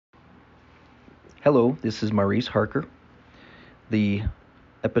Hello, this is Maurice Harker. The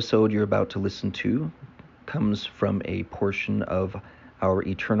episode you're about to listen to comes from a portion of our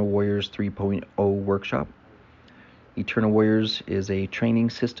Eternal Warriors 3.0 workshop. Eternal Warriors is a training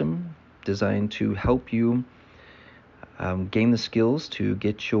system designed to help you gain the skills to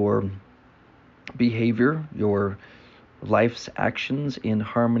get your behavior, your life's actions in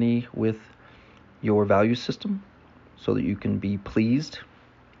harmony with your value system so that you can be pleased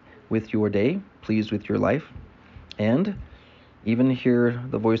with your day, pleased with your life, and even hear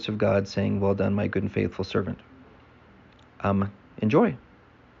the voice of God saying, "Well done, my good and faithful servant." Enjoy.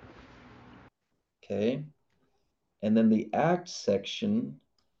 Okay. And then the act section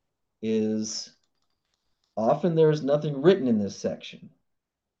is often there's nothing written in this section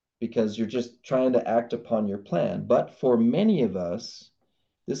because you're just trying to act upon your plan. But for many of us,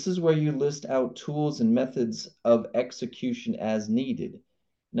 this is where you list out tools and methods of execution as needed.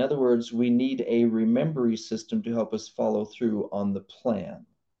 In other words, we need a remembering system to help us follow through on the plan.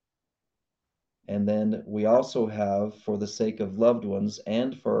 And then we also have, for the sake of loved ones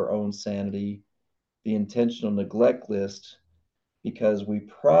and for our own sanity, the intentional neglect list, because we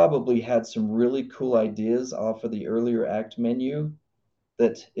probably had some really cool ideas off of the earlier act menu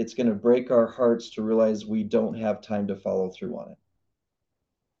that it's going to break our hearts to realize we don't have time to follow through on it.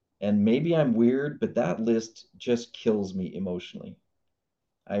 And maybe I'm weird, but that list just kills me emotionally.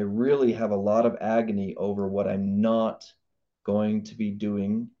 I really have a lot of agony over what I'm not going to be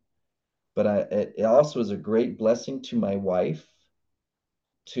doing. But it also is a great blessing to my wife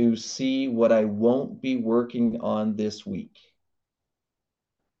to see what I won't be working on this week.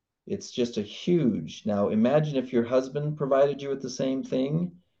 It's just a huge. Now, imagine if your husband provided you with the same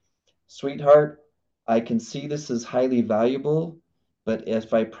thing. Sweetheart, I can see this as highly valuable, but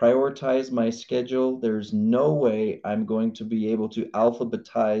if I prioritize my schedule, there's no way I'm going to be able to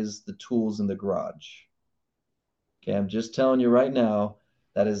alphabetize the tools in the garage. Okay, I'm just telling you right now,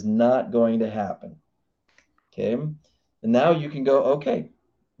 that is not going to happen. Okay, and now you can go, okay,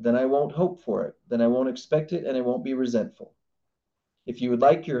 then I won't hope for it. Then I won't expect it and I won't be resentful. If you would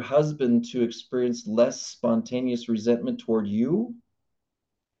like your husband to experience less spontaneous resentment toward you,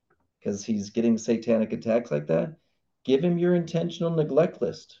 because he's getting satanic attacks like that, give him your intentional neglect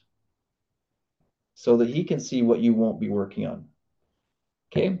list so that he can see what you won't be working on.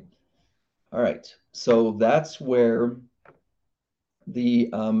 Okay? All right. So that's where the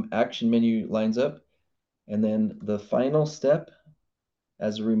action menu lines up. And then the final step,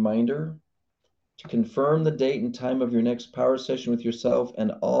 as a reminder, to confirm the date and time of your next power session with yourself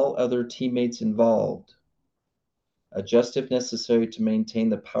and all other teammates involved. Adjust if necessary to maintain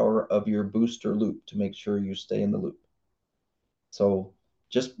the power of your booster loop to make sure you stay in the loop. So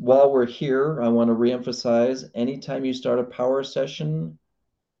just while we're here, I want to reemphasize, anytime you start a power session,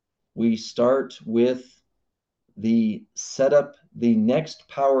 we start with the setup, the next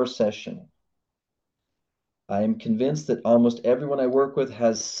power session. I am convinced that almost everyone I work with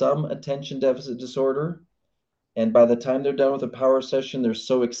has some attention deficit disorder. And by the time they're done with a power session, they're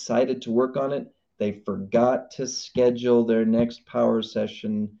so excited to work on it, they forgot to schedule their next power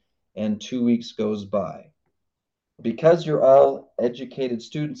session, and 2 weeks goes by. Because you're all educated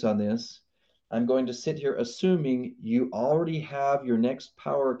students on this, I'm going to sit here assuming you already have your next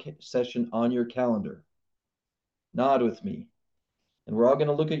power session on your calendar. Nod with me. And we're all going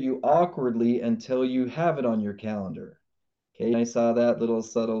to look at you awkwardly until you have it on your calendar. Okay, I saw that little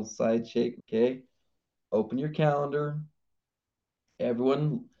subtle side shake. Okay, open your calendar.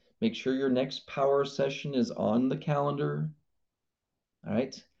 Everyone, make sure your next power session is on the calendar. All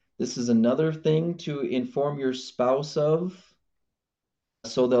right. This is another thing to inform your spouse of.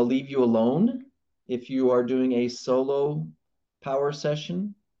 So they'll leave you alone if you are doing a solo power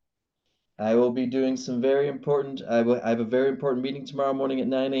session. I will be doing some very important, I have a very important meeting tomorrow morning at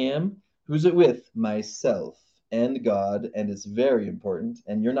 9 a.m. Who's it with? Myself and God, and it's very important,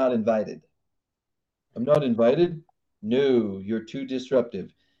 and you're not invited. I'm not invited? No, you're too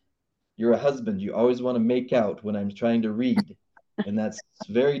disruptive. You're a husband. You always want to make out when I'm trying to read, and that's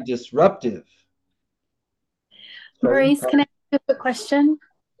very disruptive. So, Maurice, can I ask you a question?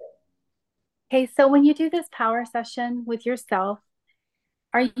 Okay, so when you do this power session with yourself,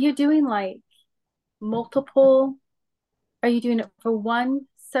 are you doing like multiple? Are you doing it for one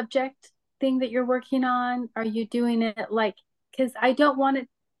subject thing that you're working on? Are you doing it like, because I don't want it,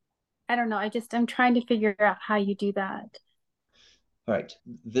 I don't know. I'm trying to figure out how you do that. all right,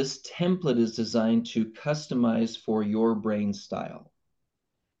 this template is designed to customize for your brain style.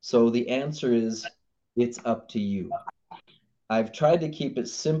 So the answer is it's up to you. I've tried to keep it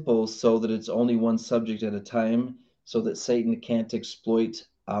simple so that it's only one subject at a time so that Satan can't exploit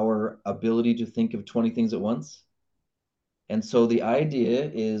our ability to think of 20 things at once. And so the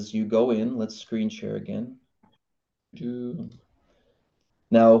idea is you go in, let's screen share again.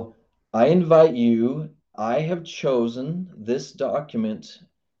 Now, I invite you, I have chosen this document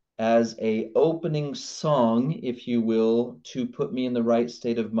as a opening song, if you will, to put me in the right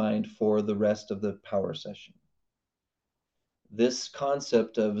state of mind for the rest of the power session. This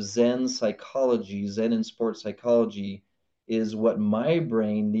concept of Zen psychology, Zen and sports psychology, is what my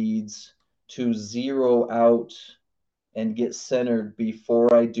brain needs to zero out and get centered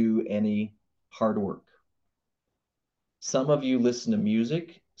before I do any hard work. Some of you listen to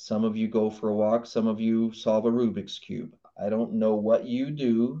music, some of you go for a walk, some of you solve a Rubik's Cube. I don't know what you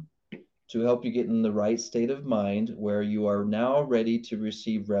do to help you get in the right state of mind where you are now ready to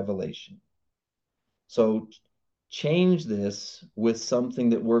receive revelation. So change this with something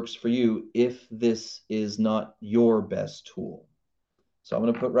that works for you if this is not your best tool. So I'm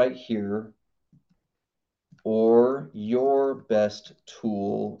going to put right here, or your best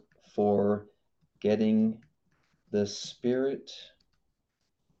tool for getting the spirit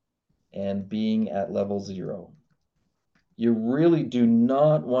and being at level 0. You really do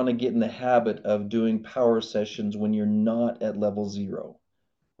not want to get in the habit of doing power sessions when you're not at level 0.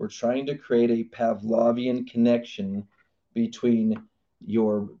 We're trying to create a Pavlovian connection between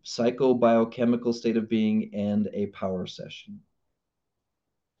your psychobiochemical state of being and a power session.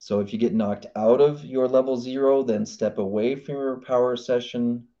 So if you get knocked out of your level 0, then step away from your power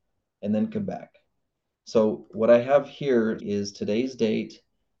session and then come back. So what I have here is today's date,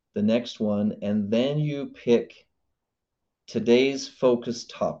 the next one, and then you pick today's focus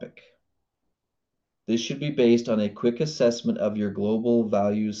topic. This should be based on a quick assessment of your global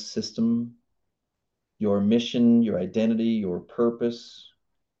values system, your mission, your identity, your purpose,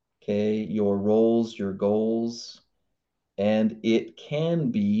 okay, your roles, your goals, and it can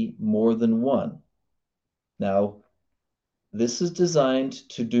be more than one. Now, this is designed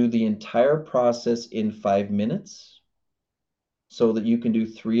to do the entire process in 5 minutes so that you can do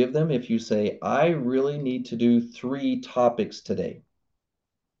 3 of them if you say, I really need to do 3 topics today.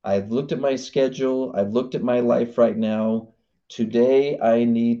 I've looked at my schedule, I've looked at my life right now. Today, I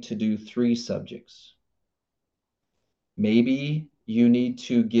need to do 3 subjects. Maybe you need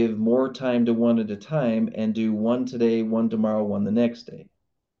to give more time to one at a time and do 1 today, 1 tomorrow, 1 the next day.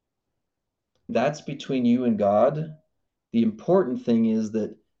 That's between you and God. The important thing is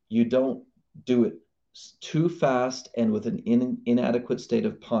that you don't do it too fast and with an inadequate state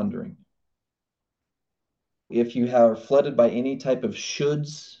of pondering. If you are flooded by any type of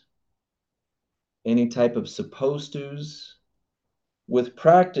shoulds, any type of supposed tos, with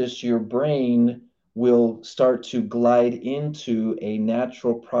practice, your brain will start to glide into a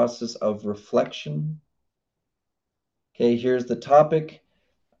natural process of reflection. Okay, here's the topic.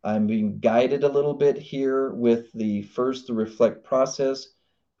 I'm being guided a little bit here with the reflect process.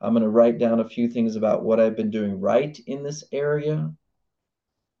 I'm going to write down a few things about what I've been doing right in this area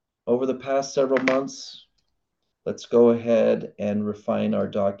over the past several months. Let's go ahead and refine our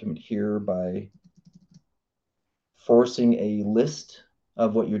document here by forcing a list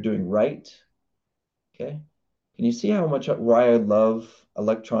of what you're doing right. Okay. Can you see how much why I love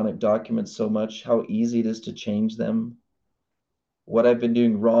electronic documents so much, how easy it is to change them? What I've been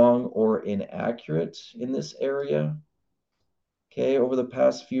doing wrong or inaccurate in this area, okay, over the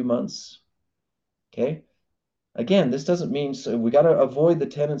past few months, okay? Again, this doesn't mean, so we got to avoid the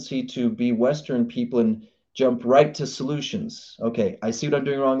tendency to be Western people and jump right to solutions. Okay, I see what I'm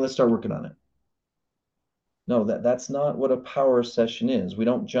doing wrong, let's start working on it. No, that's not what a power session is. We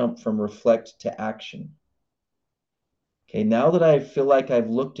don't jump from reflect to action. Okay, now that I feel like I've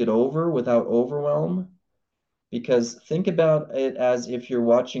looked it over without overwhelm, because think about it as if you're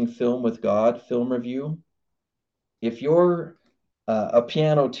watching film with God, film review. If you're a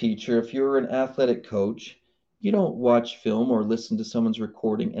piano teacher, if you're an athletic coach, you don't watch film or listen to someone's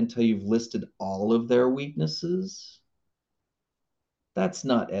recording until you've listed all of their weaknesses. That's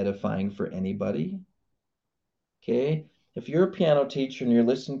not edifying for anybody. Okay? If you're a piano teacher and you're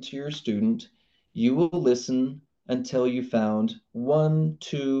listening to your student, you will listen until you found 1,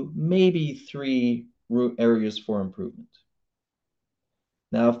 2, maybe 3 areas for improvement.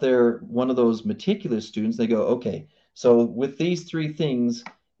 Now, if they're one of those meticulous students, they go, okay, so with these 3 things,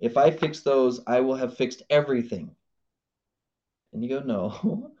 if I fix those, I will have fixed everything. And you go,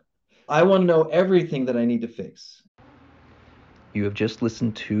 no, I want to know everything that I need to fix. You have just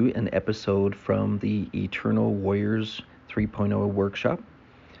listened to an episode from the Eternal Warriors 3.0 workshop.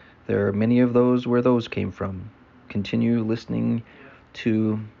 There are many of those where those came from. Continue listening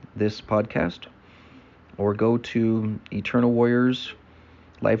to this podcast or go to Eternal Warriors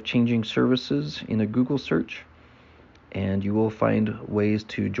Life-Changing Services in a Google search, and you will find ways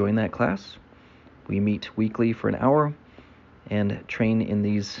to join that class. We meet weekly for an hour and train in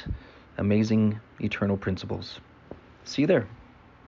these amazing eternal principles. See you there.